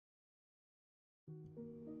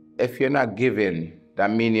If you're not giving,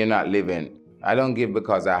 that means you're not living. I don't give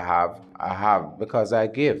because I have because I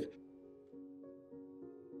give.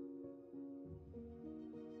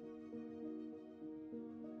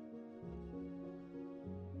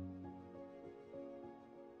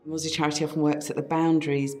 Maudsley Charity often works at the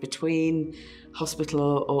boundaries between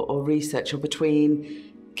hospital or research, or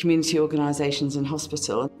between community organisations and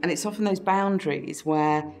hospital. And it's often those boundaries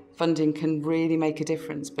where funding can really make a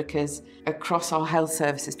difference, because across our health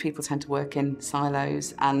services, people tend to work in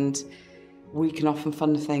silos, and we can often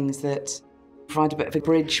fund things that provide a bit of a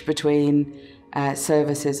bridge between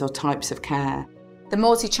services or types of care. The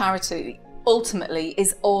Maudsley Charity ultimately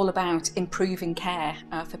is all about improving care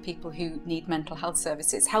for people who need mental health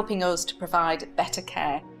services, helping us to provide better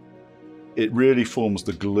care. It really forms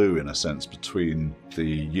the glue, in a sense, between the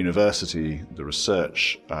university, the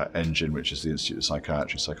research engine, which is the Institute of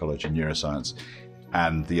Psychiatry, Psychology and Neuroscience,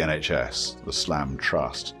 and the NHS, the SLAM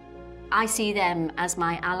Trust. I see them as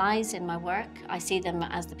my allies in my work. I see them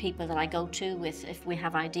as the people that I go to with if we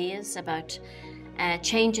have ideas about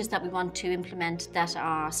changes that we want to implement that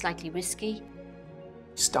are slightly risky.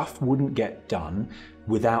 Stuff wouldn't get done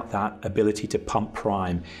without that ability to pump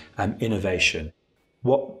prime innovation.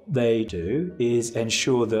 What they do is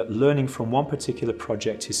ensure that learning from one particular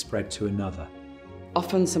project is spread to another.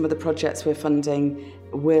 Often some of the projects we're funding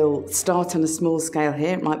will start on a small scale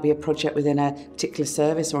here. It might be a project within a particular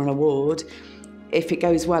service or an award. If it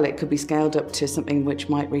goes well, it could be scaled up to something which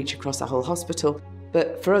might reach across a whole hospital.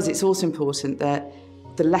 But for us, it's also important that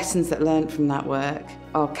the lessons that learned from that work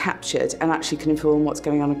are captured and actually can inform what's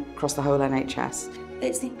going on across the whole NHS.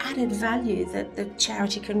 It's the added value that the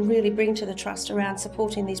charity can really bring to the trust around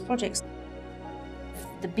supporting these projects.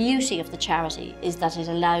 The beauty of the charity is that it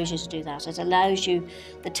allows you to do that. It allows you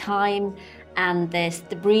the time and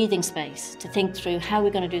the breathing space to think through how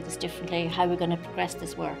we're going to do this differently, how we're going to progress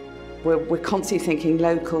this work. We're constantly thinking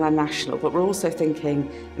local and national, but we're also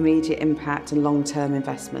thinking immediate impact and long-term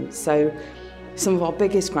investment. So some of our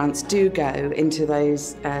biggest grants do go into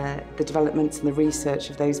those, the developments and the research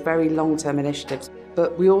of those very long-term initiatives.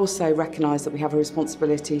 But we also recognise that we have a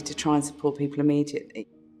responsibility to try and support people immediately.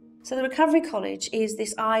 So the Recovery College is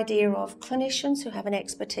this idea of clinicians who have an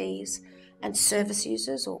expertise and service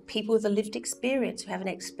users or people with a lived experience who have an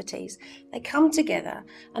expertise. They come together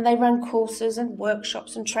and they run courses and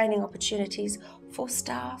workshops and training opportunities for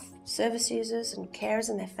staff, service users and carers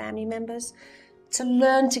and their family members to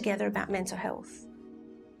learn together about mental health.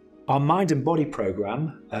 Our Mind and Body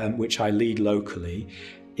programme, which I lead locally,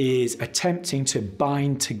 is attempting to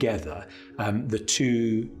bind together the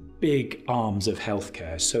two big arms of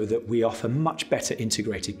healthcare so that we offer much better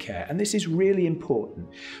integrated care. And this is really important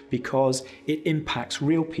because it impacts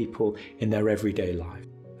real people in their everyday life.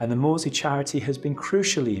 And the Maudsley Charity has been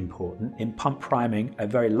crucially important in pump priming a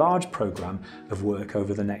very large programme of work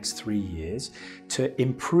over the next 3 years to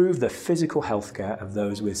improve the physical healthcare of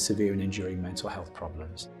those with severe and enduring mental health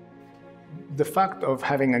problems. The fact of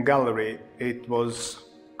having a gallery, it was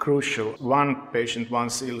crucial. One patient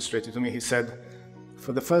once illustrated to me, he said,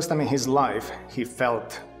 for the first time in his life, he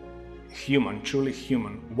felt human, truly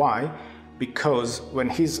human. Why? Because when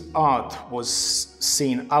his art was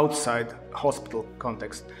seen outside hospital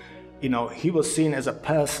context, he was seen as a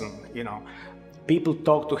person, People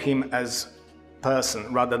talk to him as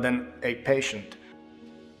person rather than a patient.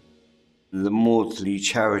 The Maudsley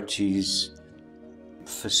Charity's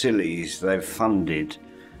facilities they've funded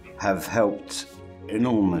have helped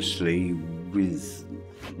enormously with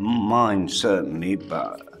mine certainly,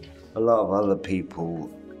 but a lot of other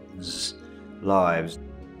people's lives.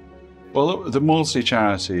 Well, the Maudsley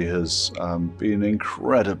Charity has been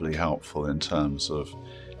incredibly helpful in terms of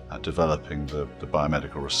developing the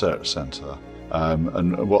Biomedical Research Centre.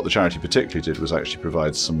 And what the charity particularly did was actually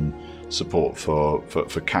provide some support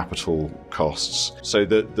for capital costs. So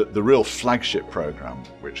the real flagship programme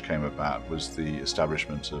which came about was the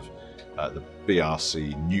establishment of the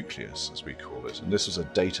BRC nucleus, as we call it, and this was a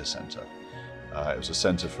data centre. It was a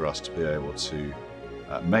centre for us to be able to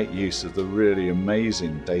make use of the really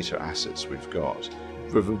amazing data assets we've got,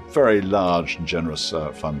 with a very large and generous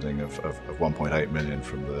funding of 1.8 million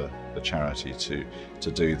from the charity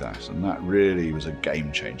to do that, and that really was a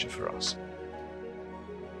game changer for us.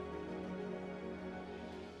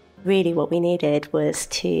 Really what we needed was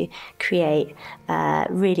to create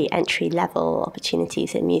really entry-level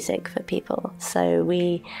opportunities in music for people. So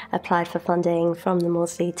we applied for funding from the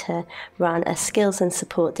Maudsley to run a skills and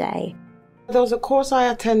support day. There was a course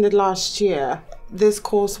I attended last year. This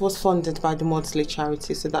course was funded by the Maudsley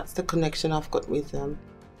Charity, so that's the connection I've got with them.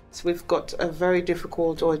 So we've got a very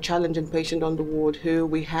difficult or a challenging patient on the ward who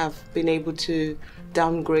we have been able to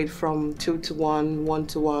downgrade from 2-to-1,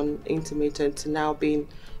 1-to-1 intermittent to now being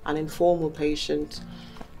an informal patient.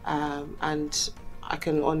 And I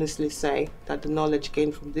can honestly say that the knowledge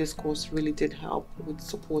gained from this course really did help with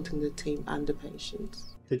supporting the team and the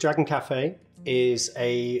patients. The Dragon Cafe is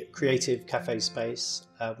a creative cafe space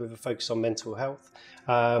with a focus on mental health.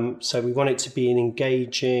 So we want it to be an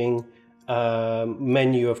engaging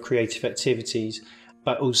menu of creative activities,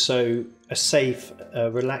 but also a safe,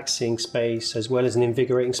 relaxing space as well as an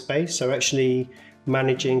invigorating space. So actually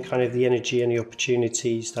managing kind of the energy and the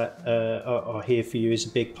opportunities that are here for you is a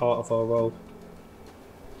big part of our role.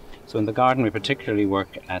 So in the garden we particularly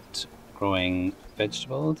work at growing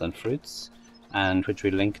vegetables and fruits, and which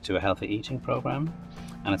we link to a healthy eating program,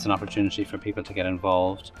 and it's an opportunity for people to get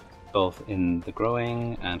involved both in the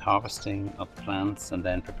growing and harvesting of plants and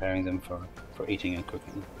then preparing them for eating and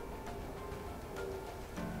cooking.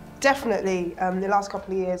 Definitely, the last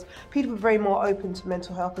couple of years, people are very more open to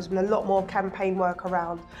mental health. There's been a lot more campaign work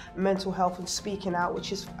around mental health and speaking out,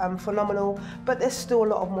 which is phenomenal, but there's still a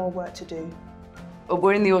lot of more work to do.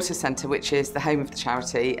 We're in the Auto Centre, which is the home of the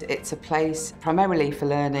charity. It's a place primarily for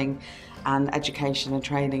learning and education and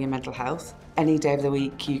training in mental health. Any day of the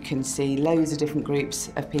week you can see loads of different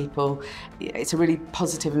groups of people. It's a really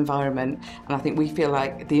positive environment, and I think we feel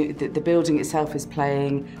like the building itself is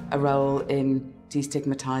playing a role in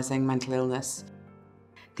destigmatising mental illness.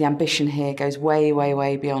 The ambition here goes way, way,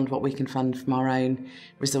 way beyond what we can fund from our own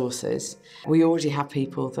resources. We already have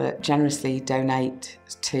people that generously donate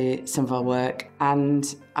to some of our work,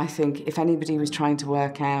 and I think if anybody was trying to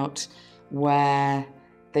work out where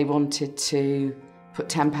they wanted to put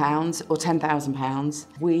 £10 or £10,000,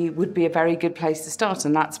 we would be a very good place to start,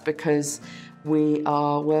 and that's because we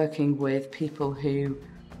are working with people who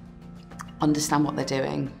understand what they're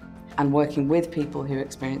doing and working with people who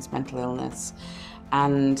experience mental illness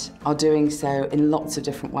and are doing so in lots of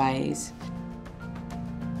different ways.